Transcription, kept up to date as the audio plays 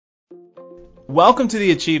Welcome to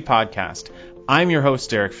the Achieve Podcast. I'm your host,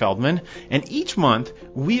 Derek Feldman, and each month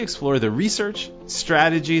we explore the research,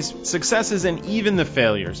 strategies, successes, and even the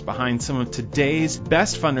failures behind some of today's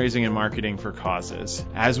best fundraising and marketing for causes.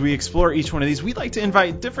 As we explore each one of these, we'd like to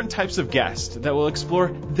invite different types of guests that will explore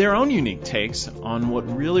their own unique takes on what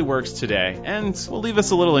really works today, and will leave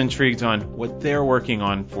us a little intrigued on what they're working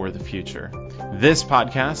on for the future. This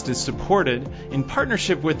podcast is supported in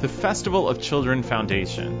partnership with the Festival of Children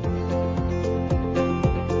Foundation.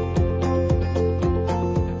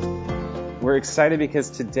 We're excited because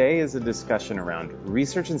today is a discussion around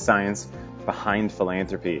research and science behind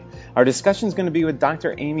philanthropy. Our discussion is going to be with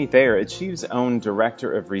Dr. Amy Thayer, Achieve's own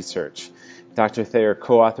Director of Research. Dr. Thayer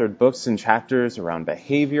co-authored books and chapters around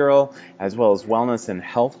behavioral, as well as wellness and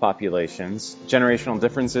health populations, generational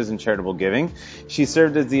differences in charitable giving. She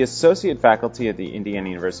served as the associate faculty at the Indiana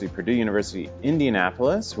University, Purdue University,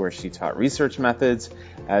 Indianapolis, where she taught research methods,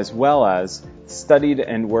 as well as studied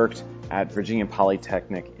and worked at Virginia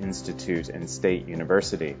Polytechnic Institute and State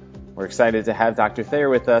University. We're excited to have Dr. Thayer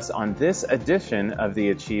with us on this edition of the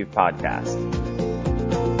Achieve Podcast.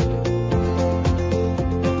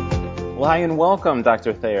 Well, hi and welcome,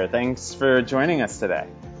 Dr. Thayer. Thanks for joining us today.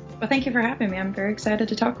 Well, thank you for having me. I'm very excited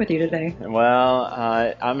to talk with you today. Well,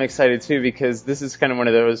 I'm excited too because this is kind of one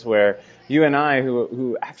of those where you and I,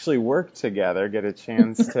 who actually work together, get a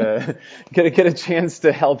chance to get a chance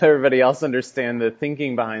to help everybody else understand the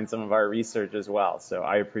thinking behind some of our research as well. So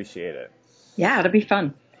I appreciate it. Yeah, it'll be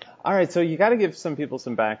fun. All right, so you got to give some people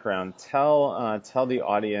some background. Tell the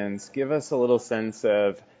audience, give us a little sense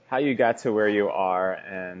of how you got to where you are,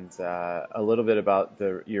 and a little bit about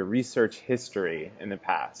your research history in the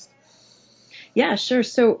past. Yeah, sure.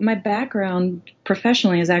 So my background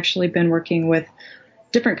professionally has actually been working with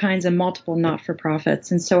different kinds of multiple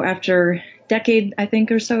not-for-profits. And so after a decade, I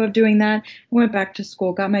think, or so of doing that, I went back to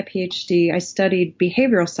school, got my PhD. I studied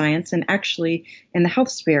behavioral science and actually in the health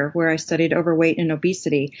sphere where I studied overweight and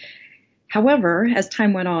obesity. However, as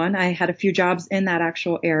time went on, I had a few jobs in that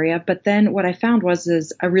actual area. But then what I found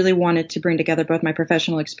was I really wanted to bring together both my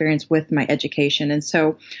professional experience with my education. And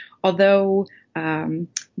so although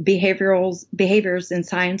behaviors in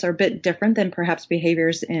science are a bit different than perhaps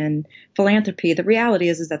behaviors in philanthropy, the reality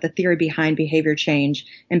is that the theory behind behavior change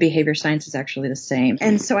and behavior science is actually the same.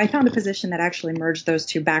 And so I found a position that actually merged those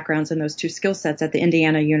two backgrounds and those two skill sets at the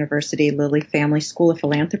Indiana University Lilly Family School of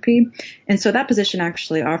Philanthropy. And so that position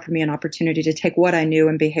actually offered me an opportunity to take what I knew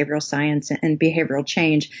in behavioral science and behavioral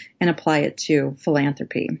change and apply it to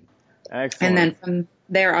philanthropy. Excellent. And then from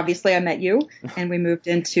there, obviously, I met you, and we moved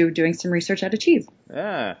into doing some research at Achieve.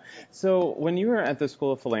 Yeah. So when you were at the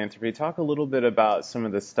School of Philanthropy, talk a little bit about some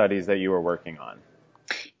of the studies that you were working on.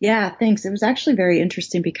 Yeah, thanks. It was actually very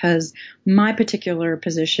interesting because my particular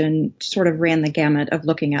position sort of ran the gamut of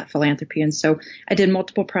looking at philanthropy. And so I did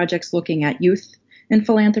multiple projects looking at youth in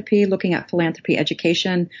philanthropy, looking at philanthropy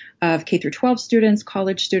education of K through 12 students,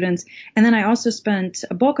 college students. And then I also spent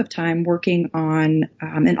a bulk of time working on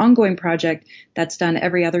an ongoing project that's done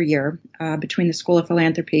every other year between the School of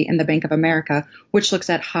Philanthropy and the Bank of America, which looks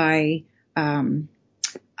at high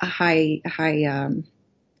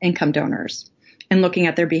income donors and looking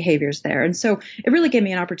at their behaviors there. And so it really gave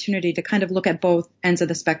me an opportunity to kind of look at both ends of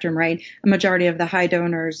the spectrum, right? A majority of the high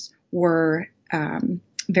donors were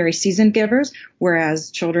very seasoned givers, whereas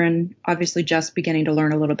children obviously just beginning to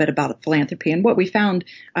learn a little bit about philanthropy. And what we found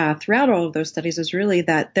throughout all of those studies is really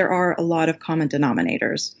that there are a lot of common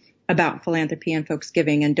denominators about philanthropy and folks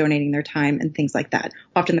giving and donating their time and things like that.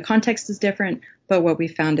 Often the context is different, but what we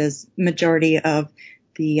found is majority of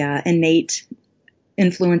the innate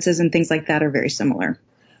influences and things like that are very similar.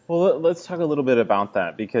 Well, let's talk a little bit about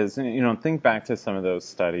that because, think back to some of those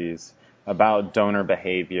studies about donor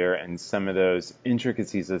behavior and some of those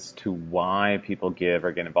intricacies as to why people give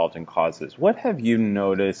or get involved in causes. What have you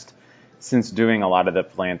noticed since doing a lot of the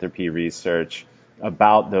philanthropy research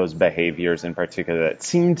about those behaviors in particular that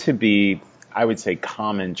seem to be, I would say,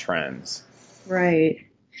 common trends? Right.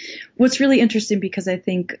 What's really interesting because I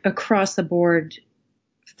think across the board,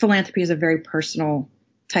 philanthropy is a very personal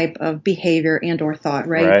type of behavior and or thought,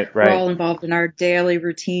 right? We're all involved in our daily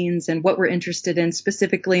routines and what we're interested in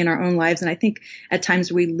specifically in our own lives. And I think at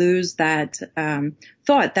times we lose that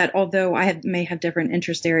thought that although may have different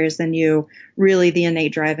interest areas than you, really the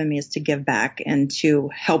innate drive in me is to give back and to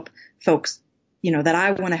help folks, that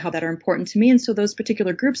I want to help that are important to me. And so those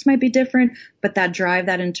particular groups might be different, but that drive,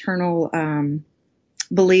 that internal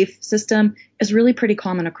belief system is really pretty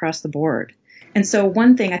common across the board. And so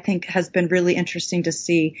one thing I think has been really interesting to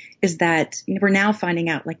see is that we're now finding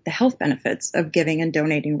out like the health benefits of giving and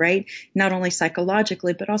donating, right? Not only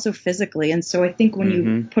psychologically, but also physically. And so I think when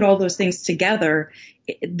you put all those things together,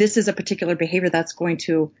 this is a particular behavior that's going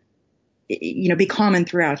to, be common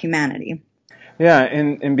throughout humanity. Yeah,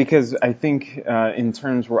 and because I think in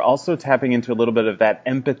terms, we're also tapping into a little bit of that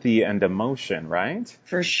empathy and emotion, right?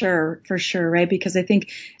 For sure, right? Because I think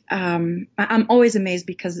I'm always amazed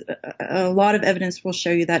because a lot of evidence will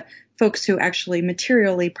show you that folks who actually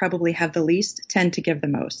materially probably have the least tend to give the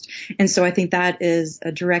most. And so I think that is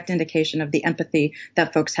a direct indication of the empathy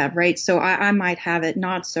that folks have, right? So I might have it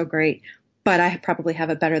not so great, but I probably have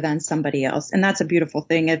it better than somebody else. And that's a beautiful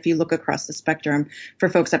thing if you look across the spectrum for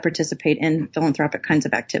folks that participate in philanthropic kinds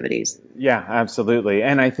of activities. Yeah, absolutely.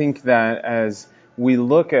 And I think that as we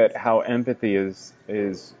look at how empathy is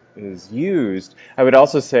used, I would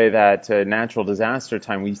also say that natural disaster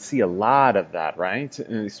time, we see a lot of that, right?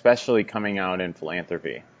 And especially coming out in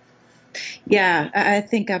philanthropy. Yeah, I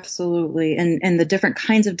think absolutely. And the different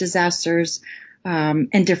kinds of disasters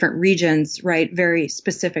in different regions, right, very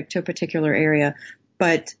specific to a particular area.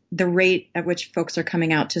 But the rate at which folks are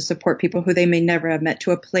coming out to support people who they may never have met,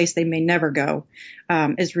 to a place they may never go,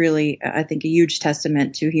 is really, I think, a huge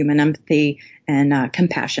testament to human empathy and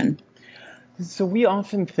compassion. So we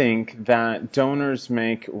often think that donors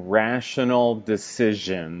make rational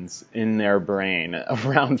decisions in their brain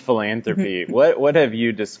around philanthropy. What have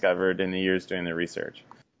you discovered in the years doing the research?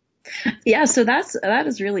 Yeah, so that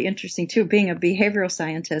is really interesting too. Being a behavioral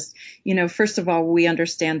scientist, first of all, we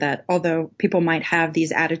understand that although people might have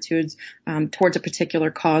these attitudes towards a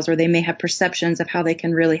particular cause, or they may have perceptions of how they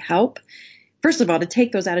can really help. First of all, to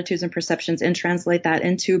take those attitudes and perceptions and translate that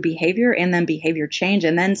into behavior and then behavior change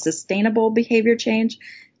and then sustainable behavior change,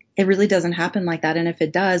 it really doesn't happen like that. And if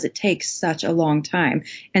it does, it takes such a long time.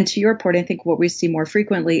 And to your point, I think what we see more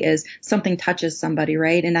frequently is something touches somebody,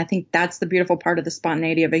 right? And I think that's the beautiful part of the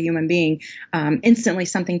spontaneity of a human being. Instantly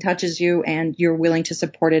something touches you and you're willing to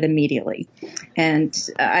support it immediately. And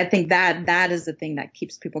I think that is the thing that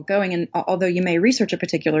keeps people going. And although you may research a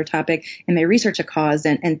particular topic and may research a cause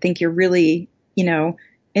and think you're really,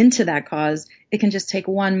 into that cause, it can just take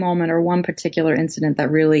one moment or one particular incident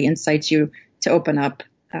that really incites you to open up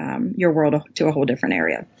your world to a whole different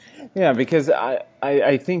area. Yeah, because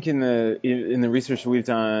I think in the research we've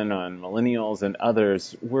done on millennials and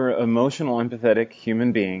others, we're emotional, empathetic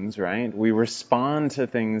human beings, right? We respond to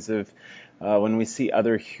things when we see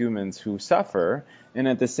other humans who suffer, and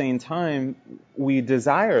at the same time, we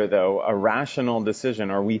desire, though, a rational decision,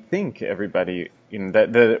 or we think everybody,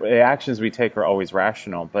 that the actions we take are always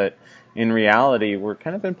rational, but in reality, we're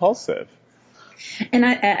kind of impulsive. And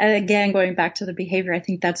again, going back to the behavior, I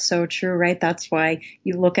think that's so true, right? That's why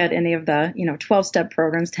you look at any of the, 12-step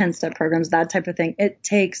programs, 10-step programs, that type of thing. It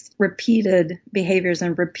takes repeated behaviors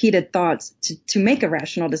and repeated thoughts to make a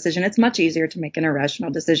rational decision. It's much easier to make an irrational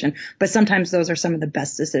decision, but sometimes those are some of the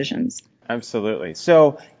best decisions. Absolutely.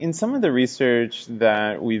 So in some of the research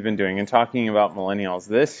that we've been doing and talking about millennials,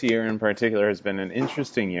 this year in particular has been an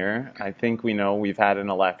interesting year. I think we know we've had an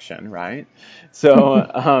election, right?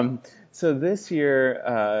 So, So this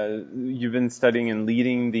year, you've been studying and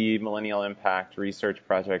leading the Millennial Impact Research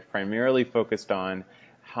Project, primarily focused on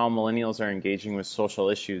how millennials are engaging with social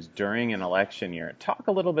issues during an election year. Talk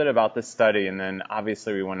a little bit about this study, and then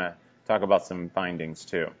obviously we want to talk about some findings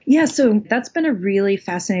too. Yeah, so that's been a really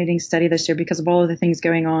fascinating study this year because of all of the things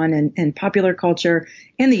going on in popular culture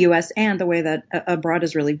in the U.S. and the way that abroad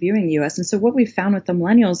is really viewing the U.S. And so what we've found with the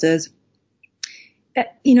millennials is,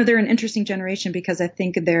 they're an interesting generation because I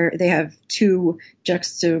think they have two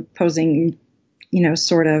juxtaposing,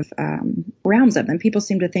 sort of realms of them. People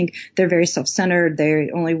seem to think they're very self-centered. They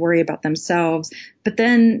only worry about themselves. But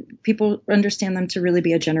then people understand them to really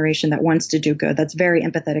be a generation that wants to do good, that's very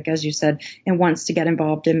empathetic, as you said, and wants to get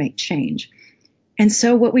involved and make change. And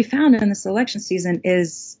so what we found in this election season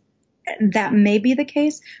is that may be the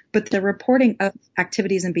case, but the reporting of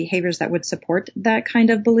activities and behaviors that would support that kind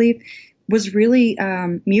of belief was really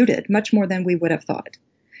muted, much more than we would have thought.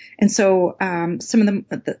 And so some of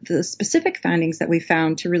the specific findings that we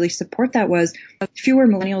found to really support that was fewer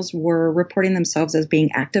millennials were reporting themselves as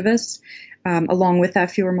being activists. Along with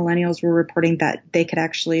that, fewer millennials were reporting that they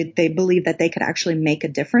believed that they could actually make a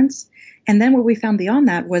difference. And then what we found beyond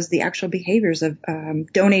that was the actual behaviors of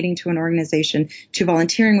donating to an organization, to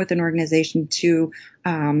volunteering with an organization, to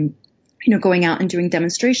going out and doing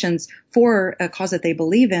demonstrations for a cause that they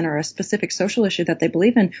believe in or a specific social issue that they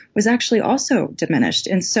believe in was actually also diminished.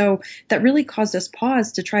 And so that really caused us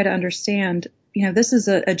pause to try to understand, this is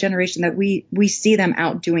a generation that we see them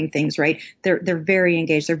out doing things, right? They're very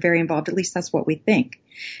engaged. They're very involved. At least that's what we think.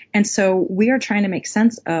 And so we are trying to make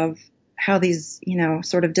sense of how these,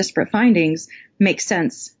 sort of disparate findings make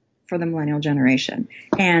sense for the millennial generation.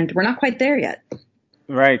 And we're not quite there yet.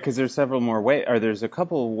 Right, because there's several more waves, or there's a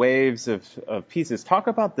couple waves of pieces. Talk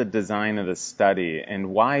about the design of the study and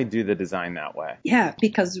why do the design that way? Yeah,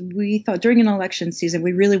 because we thought during an election season,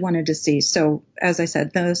 we really wanted to see. So as I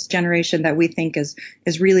said, this generation that we think is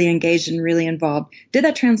really engaged and really involved, did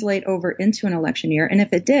that translate over into an election year? And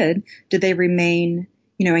if it did they remain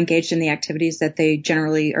engaged in the activities that they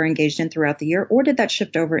generally are engaged in throughout the year? Or did that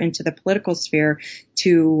shift over into the political sphere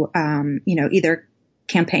to, either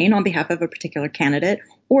campaign on behalf of a particular candidate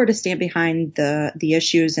or to stand behind the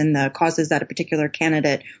issues and the causes that a particular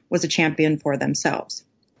candidate was a champion for themselves?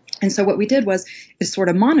 And so what we did is sort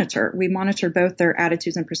of monitor. We monitored both their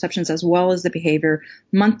attitudes and perceptions as well as the behavior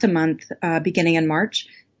month to month, beginning in March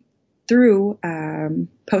through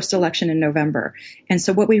post-election in November. And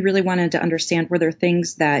so what we really wanted to understand, were there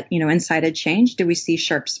things that, incited change? Do we see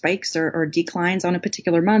sharp spikes or declines on a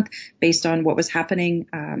particular month based on what was happening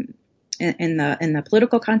in the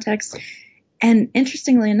political context? And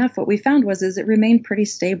interestingly enough, what we found is it remained pretty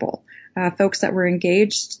stable. Folks that were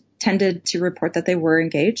engaged tended to report that they were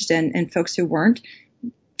engaged, and folks who weren't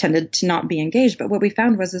tended to not be engaged. But what we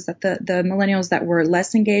found is that the millennials that were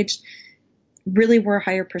less engaged really were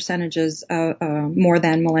higher percentages, more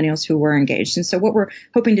than millennials who were engaged. And so what we're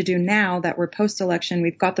hoping to do now that we're post-election,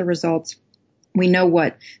 we've got the results, we know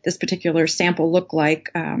what this particular sample looked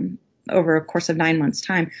like over a course of 9 months'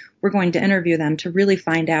 time, we're going to interview them to really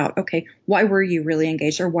find out, okay, why were you really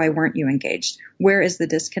engaged or why weren't you engaged? Where is the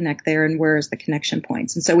disconnect there and where is the connection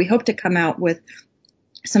points? And so we hope to come out with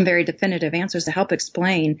some very definitive answers to help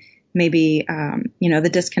explain maybe, the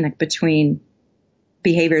disconnect between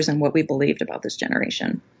behaviors and what we believed about this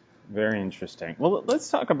generation. Very interesting. Well, let's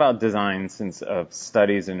talk about design of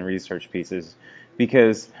studies and research pieces,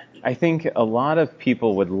 because I think a lot of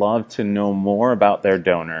people would love to know more about their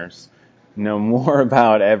donors, know more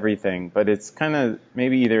about everything, but it's kind of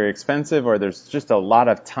maybe either expensive or there's just a lot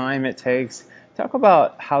of time it takes. Talk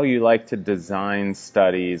about how you like to design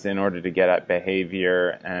studies in order to get at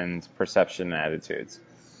behavior and perception attitudes.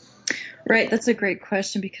 Right. That's a great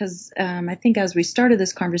question because I think as we started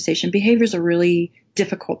this conversation, behavior is a really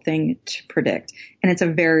difficult thing to predict. And it's a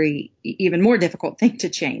very even more difficult thing to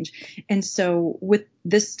change. And so with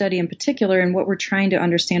this study in particular and what we're trying to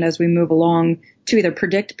understand as we move along to either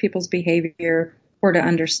predict people's behavior or to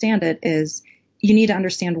understand it is you need to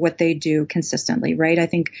understand what they do consistently, right? I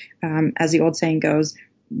think as the old saying goes,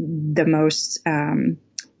 the most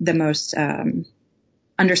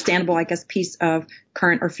understandable, I guess, piece of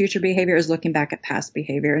current or future behavior is looking back at past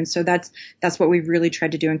behavior. And so that's what we've really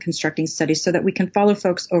tried to do in constructing studies so that we can follow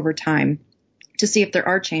folks over time to see if there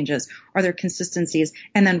are changes, are there consistencies,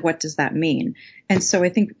 and then what does that mean? And so I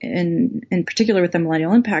think in particular with the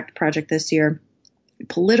Millennial Impact Project this year,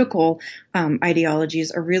 political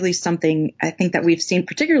ideologies are really something I think that we've seen,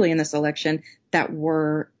 particularly in this election, that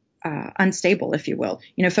were unstable, if you will.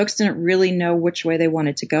 Folks didn't really know which way they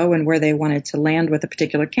wanted to go and where they wanted to land with a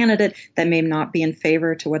particular candidate that may not be in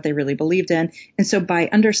favor to what they really believed in. And so by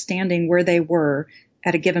understanding where they were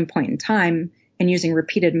at a given point in time and using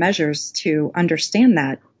repeated measures to understand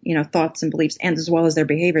that, thoughts and beliefs and as well as their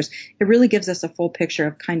behaviors, it really gives us a full picture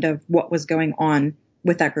of kind of what was going on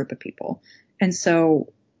with that group of people. And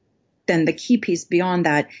so then the key piece beyond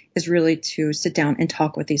that is really to sit down and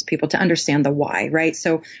talk with these people to understand the why, right?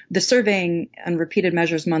 So the surveying and repeated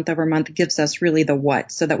measures month over month gives us really the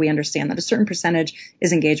what so that we understand that a certain percentage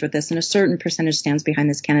is engaged with this and a certain percentage stands behind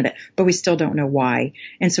this candidate, but we still don't know why.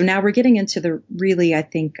 And so now we're getting into the really, I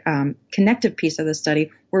think, connective piece of the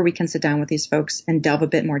study where we can sit down with these folks and delve a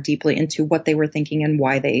bit more deeply into what they were thinking and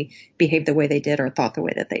why they behaved the way they did or thought the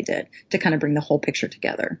way that they did to kind of bring the whole picture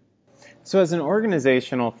together. So as an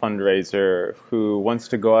organizational fundraiser who wants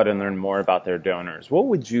to go out and learn more about their donors, what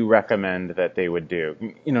would you recommend that they would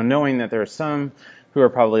do? Knowing that there are some who are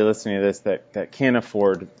probably listening to this that can't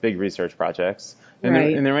afford big research projects, and,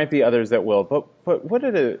 right. there might be others that will. But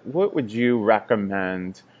what would you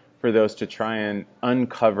recommend for those to try and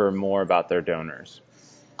uncover more about their donors?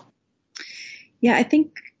 Yeah, I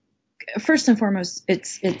think first and foremost,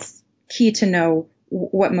 it's key to know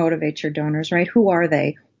what motivates your donors, right? Who are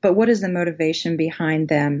they? But what is the motivation behind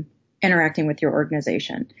them interacting with your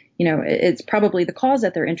organization. It's probably the cause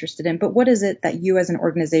that they're interested in, but what is it that you as an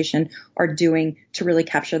organization are doing to really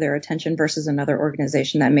capture their attention versus another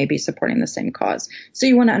organization that may be supporting the same cause? So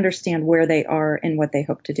you want to understand where they are and what they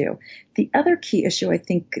hope to do. The other key issue I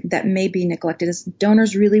think that may be neglected is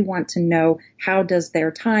donors really want to know, how does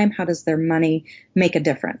their time, how does their money make a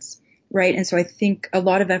difference? Right. And so I think a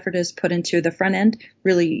lot of effort is put into the front end,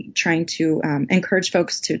 really trying to encourage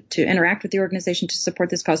folks to interact with the organization, to support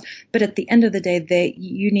this cause. But at the end of the day,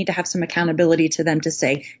 you need to have some accountability to them to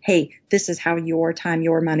say, hey, this is how your time,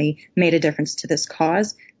 your money made a difference to this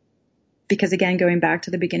cause. Because again, going back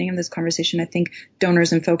to the beginning of this conversation, I think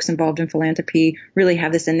donors and folks involved in philanthropy really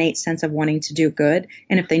have this innate sense of wanting to do good.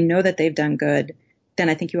 And if they know that they've done good, then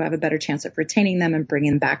I think you have a better chance of retaining them and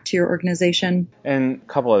bringing them back to your organization. And a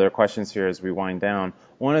couple other questions here as we wind down.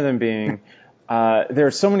 One of them being, there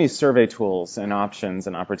are so many survey tools and options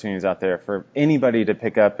and opportunities out there for anybody to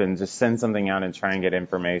pick up and just send something out and try and get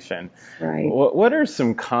information. Right. What are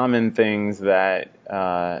some common things that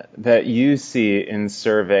you see in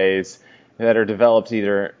surveys that are developed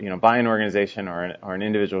either by an organization or an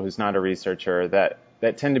individual who's not a researcher that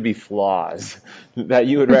tend to be flaws that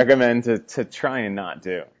you would recommend to try and not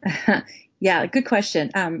do? Yeah, good question.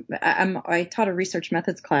 I taught a research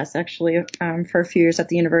methods class actually for a few years at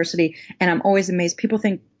the university, and I'm always amazed. People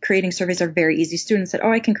think creating surveys are very easy. Students said,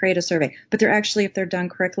 I can create a survey. But they're actually, if they're done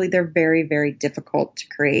correctly, they're very, very difficult to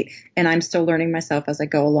create. And I'm still learning myself as I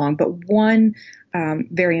go along. But one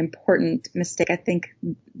very important mistake I think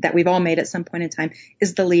that we've all made at some point in time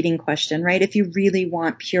is the leading question, right? If you really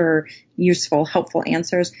want pure, useful, helpful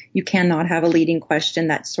answers, you cannot have a leading question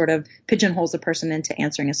that sort of pigeonholes a person into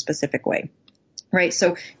answering a specific way. Right.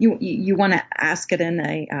 So you want to ask it in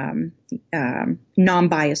a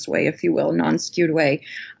non-biased way, if you will, non-skewed way,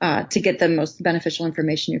 to get the most beneficial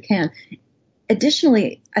information you can.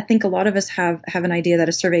 Additionally, I think a lot of us have an idea that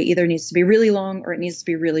a survey either needs to be really long or it needs to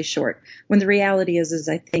be really short. When the reality is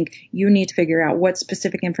I think you need to figure out what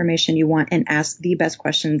specific information you want and ask the best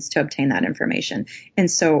questions to obtain that information. And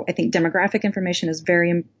so I think demographic information is very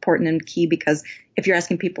important and key, because if you're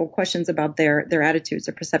asking people questions about their attitudes,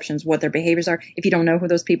 their perceptions, what their behaviors are, if you don't know who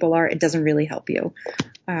those people are, it doesn't really help you.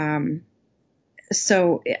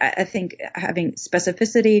 So I think having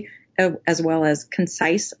specificity as well as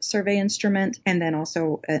concise survey instrument, and then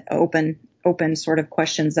also open sort of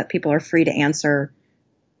questions that people are free to answer,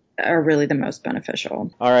 are really the most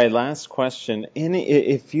beneficial. All right, last question.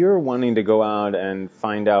 If you're wanting to go out and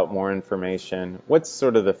find out more information, what's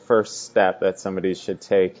sort of the first step that somebody should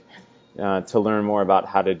take to learn more about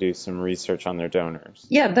how to do some research on their donors?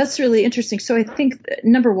 Yeah, that's really interesting. So I think,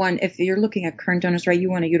 number one, if you're looking at current donors, right, you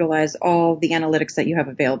want to utilize all the analytics that you have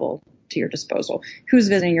available to your disposal. Who's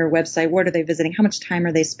visiting your website? What are they visiting? How much time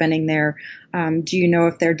are they spending there? Do you know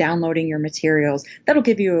if they're downloading your materials? That'll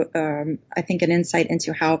give you, I think, an insight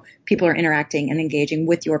into how people are interacting and engaging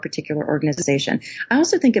with your particular organization. I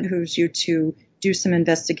also think it behooves you to do some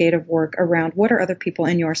investigative work around what are other people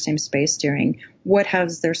in your same space doing? What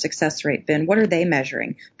has their success rate been? What are they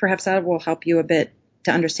measuring? Perhaps that will help you a bit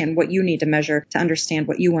to understand what you need to measure, to understand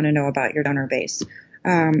what you want to know about your donor base.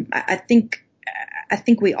 I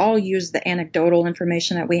think we all use the anecdotal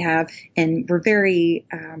information that we have, and we're very,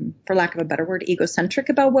 for lack of a better word, egocentric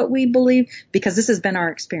about what we believe, because this has been our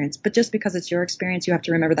experience. But just because it's your experience, you have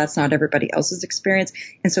to remember that's not everybody else's experience.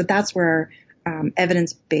 And so that's where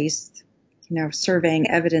evidence-based, surveying,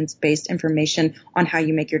 evidence-based information on how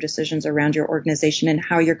you make your decisions around your organization and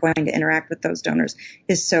how you're going to interact with those donors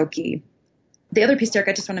is so key. The other piece, Derek,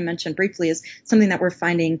 I just want to mention briefly is something that we're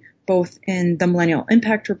finding both in the Millennial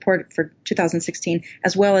Impact Report for 2016,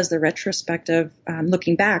 as well as the retrospective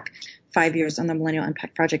looking back 5 years on the Millennial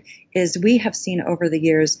Impact Project, is we have seen over the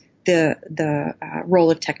years the role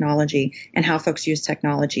of technology and how folks use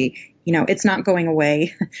technology. It's not going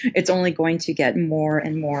away. It's only going to get more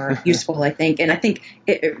and more useful, I think. And I think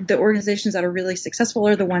the organizations that are really successful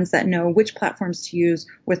are the ones that know which platforms to use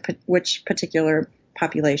with which particular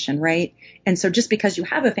population, right? And so just because you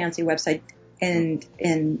have a fancy website and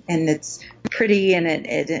it's pretty and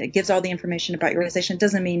it gives all the information about your organization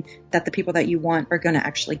doesn't mean that the people that you want are going to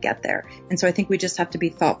actually get there. And so I think we just have to be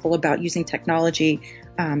thoughtful about using technology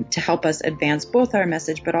to help us advance both our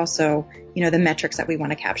message, but also, the metrics that we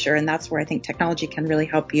want to capture. And that's where I think technology can really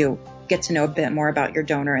help you get to know a bit more about your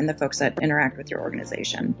donor and the folks that interact with your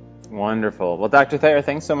organization. Wonderful. Well, Dr. Thayer,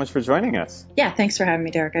 thanks so much for joining us. Yeah, thanks for having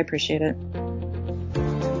me, Derek. I appreciate it.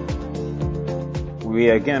 We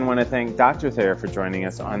again want to thank Dr. Thayer for joining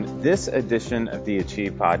us on this edition of the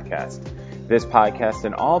Achieve podcast. This podcast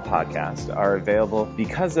and all podcasts are available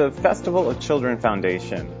because of Festival of Children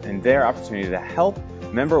Foundation and their opportunity to help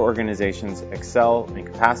member organizations excel in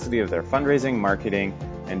capacity of their fundraising, marketing,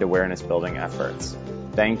 and awareness building efforts.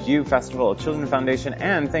 Thank you, Festival of Children Foundation,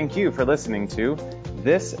 and thank you for listening to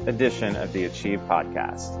this edition of the Achieve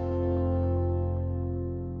Podcast.